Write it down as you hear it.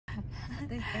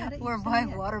We're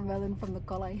buying watermelon from the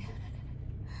kolay.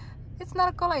 It's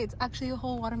not a kolay, it's actually a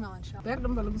whole watermelon shop. I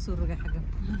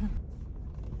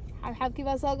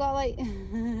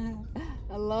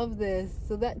love this.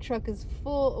 So that truck is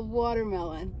full of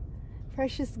watermelon,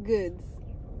 precious goods.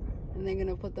 And they're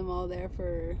gonna put them all there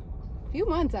for a few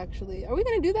months actually. Are we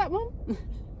gonna do that, Mom?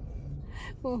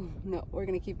 Oh, no, we're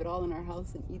gonna keep it all in our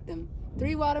house and eat them.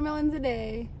 3 watermelons a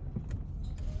day.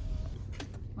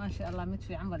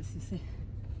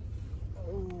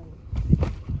 Oh.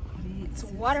 It's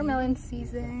watermelon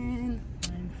season.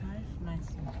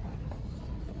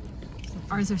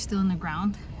 Ours are still in the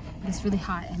ground. It's really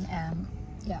hot and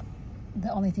yeah,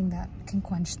 the only thing that can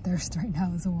quench thirst right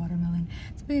now is a watermelon.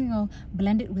 So we're gonna go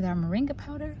blend it with our moringa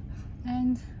powder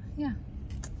and yeah,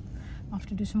 I'll have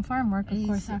to do some farm work of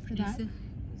course after that.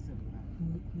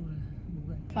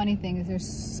 Funny thing is there's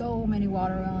so many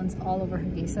watermelons all over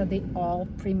Hargeisa. They all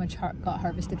pretty much got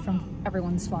harvested from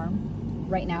everyone's farm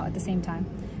right now at the same time.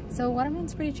 So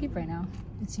watermelon's pretty cheap right now.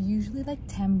 It's usually like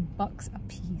 10 bucks a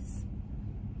piece.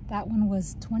 That one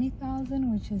was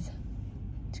 20,000, which is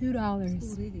 $2.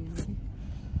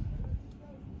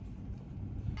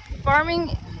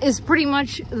 Farming is pretty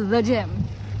much the gym.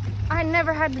 I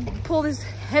never had to pull this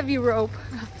heavy rope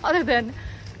other than,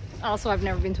 also I've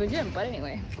never been to a gym, but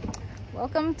anyway.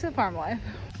 Welcome to farm life.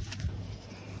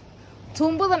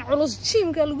 Tumbadan culus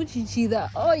gymka lagu jijiida.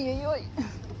 Oy oy oy.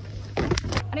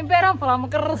 Ani beeran fala ma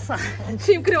qarasa.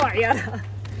 Gymka waa ciyaara.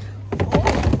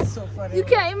 You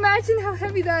can't imagine how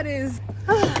heavy that is.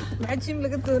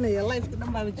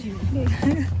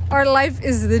 Our life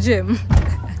is the gym.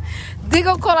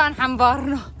 Digo kolaan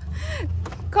xambaarno.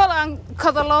 Kolaan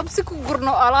kadaloobsi ku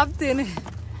gurno alaabteena.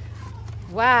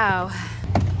 Wow.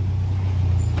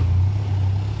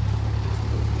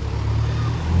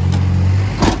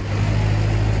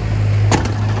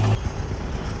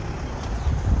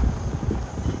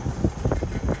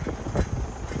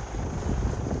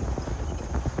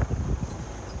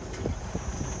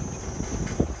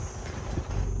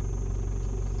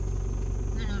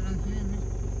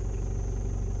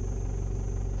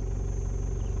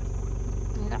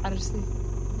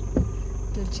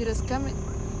 The cheetah's coming.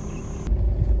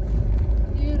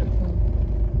 Beautiful.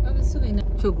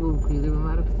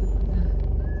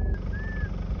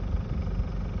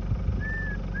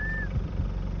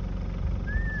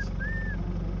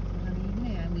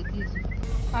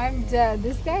 I'm dead.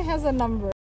 This guy has a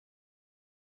number.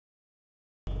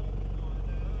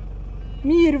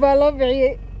 Mir,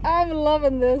 I'm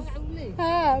loving this.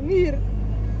 Ah, Mir.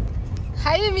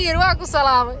 Hi, Mir. Waaku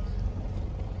salaamay.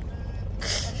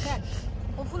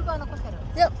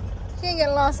 Yep, can't get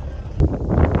lost.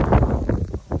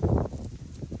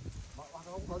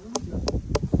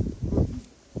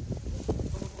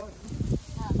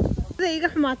 iga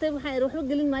xumaatay waxay ruuxu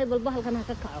gelin maay bal bahalkan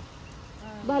ka kaco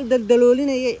bahal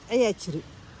daldaloolinay ayaa jiray.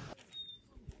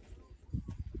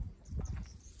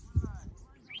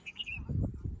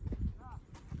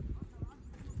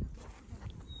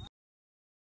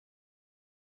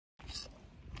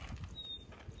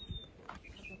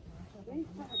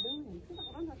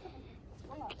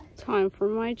 Time for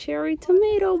my cherry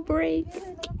tomato break.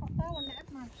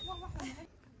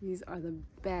 These are the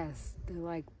best. They're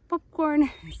like popcorn.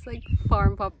 It's like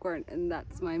farm popcorn, and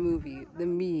that's my movie, The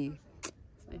Me. It's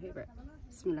my favorite.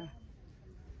 Bismillah.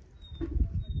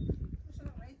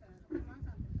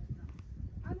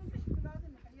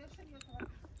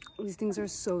 These things are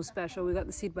so special. We got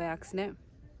the seed by accident.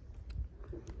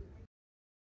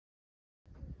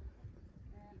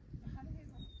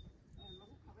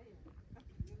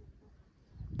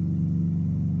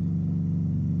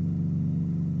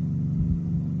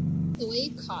 The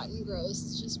way cotton grows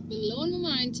is just blowing my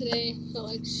mind today. I felt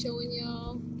like showing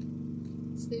y'all.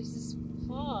 So there's this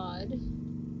pod,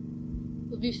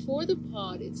 but before the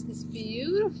pod, it's this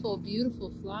beautiful, beautiful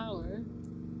flower.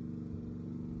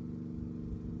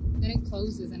 Then it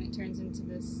closes and it turns into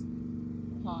this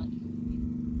pod.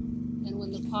 And when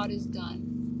the pod is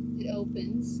done, it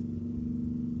opens,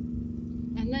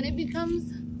 and then it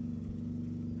becomes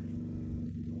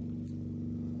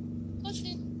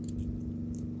cotton.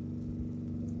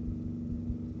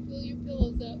 Fill your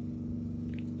pillows up.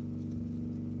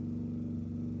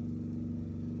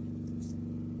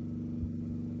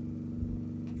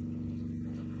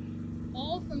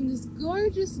 All from this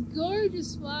gorgeous,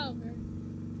 gorgeous flower.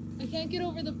 I can't get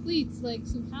over the pleats, like,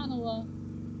 subhanAllah.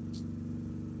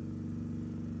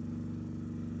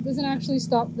 It doesn't actually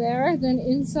stop there. Then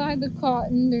inside the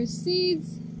cotton, there's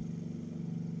seeds.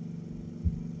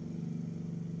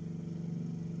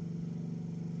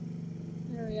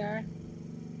 There we are.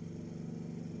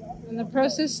 And the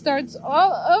process starts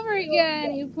all over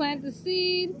again. You plant the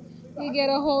seed, you get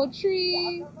a whole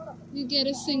tree, you get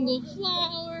a single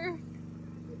flower,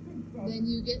 then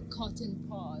you get cotton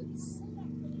pods.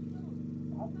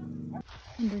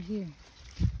 Under here.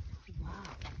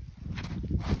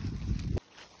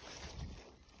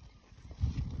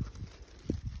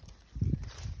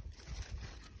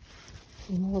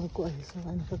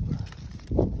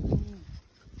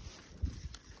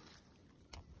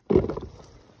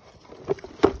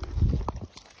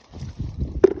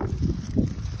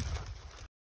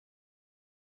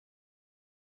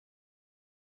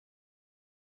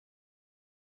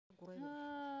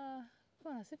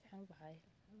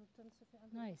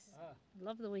 Nice.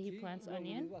 Love the way he plants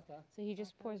onion. So he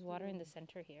just pours water in the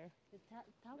center here.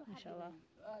 Mashallah.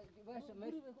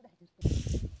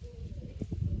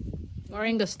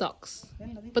 Moringa stalks.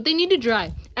 But they need to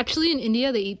dry. Actually, in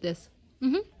India, they eat this.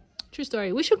 True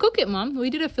story. We should cook it, Mom. We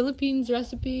did a Philippines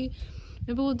recipe.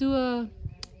 Maybe we'll do a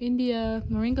India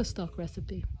moringa stalk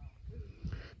recipe.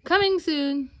 Coming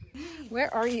soon.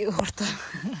 Where are you, Horta?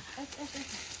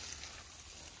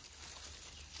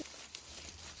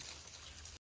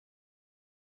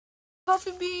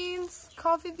 Coffee beans.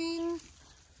 Coffee beans.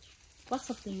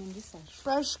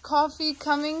 Fresh coffee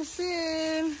coming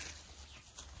soon.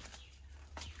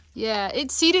 Yeah,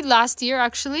 it seeded last year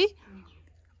actually,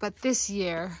 but this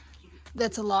year,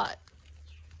 that's a lot.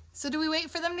 So do we wait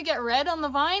for them to get red on the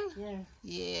vine? Yeah.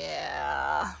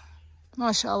 Yeah.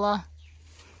 MashaAllah.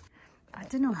 I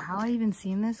don't know how I even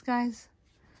seen this, guys.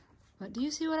 But do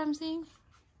you see what I'm seeing?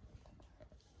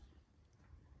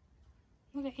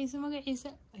 I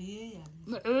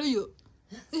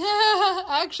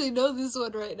actually know this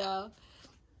one right now.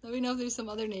 Let me know if there's some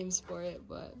other names for it,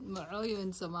 but Ma'oyo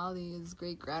in Somali is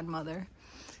great grandmother.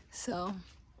 So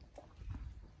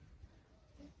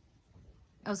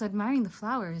I was admiring the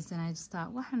flowers and I just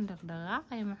thought,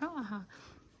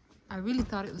 I really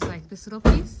thought it was like this little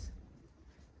piece.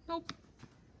 Nope.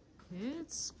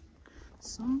 It's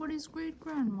somebody's great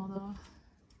grandmother.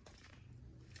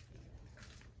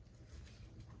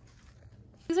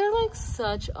 These are like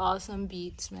such awesome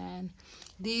beets, man.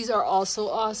 These are also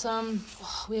awesome.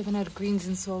 Oh, we haven't had greens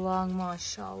in so long,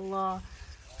 mashallah.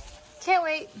 Can't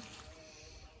wait.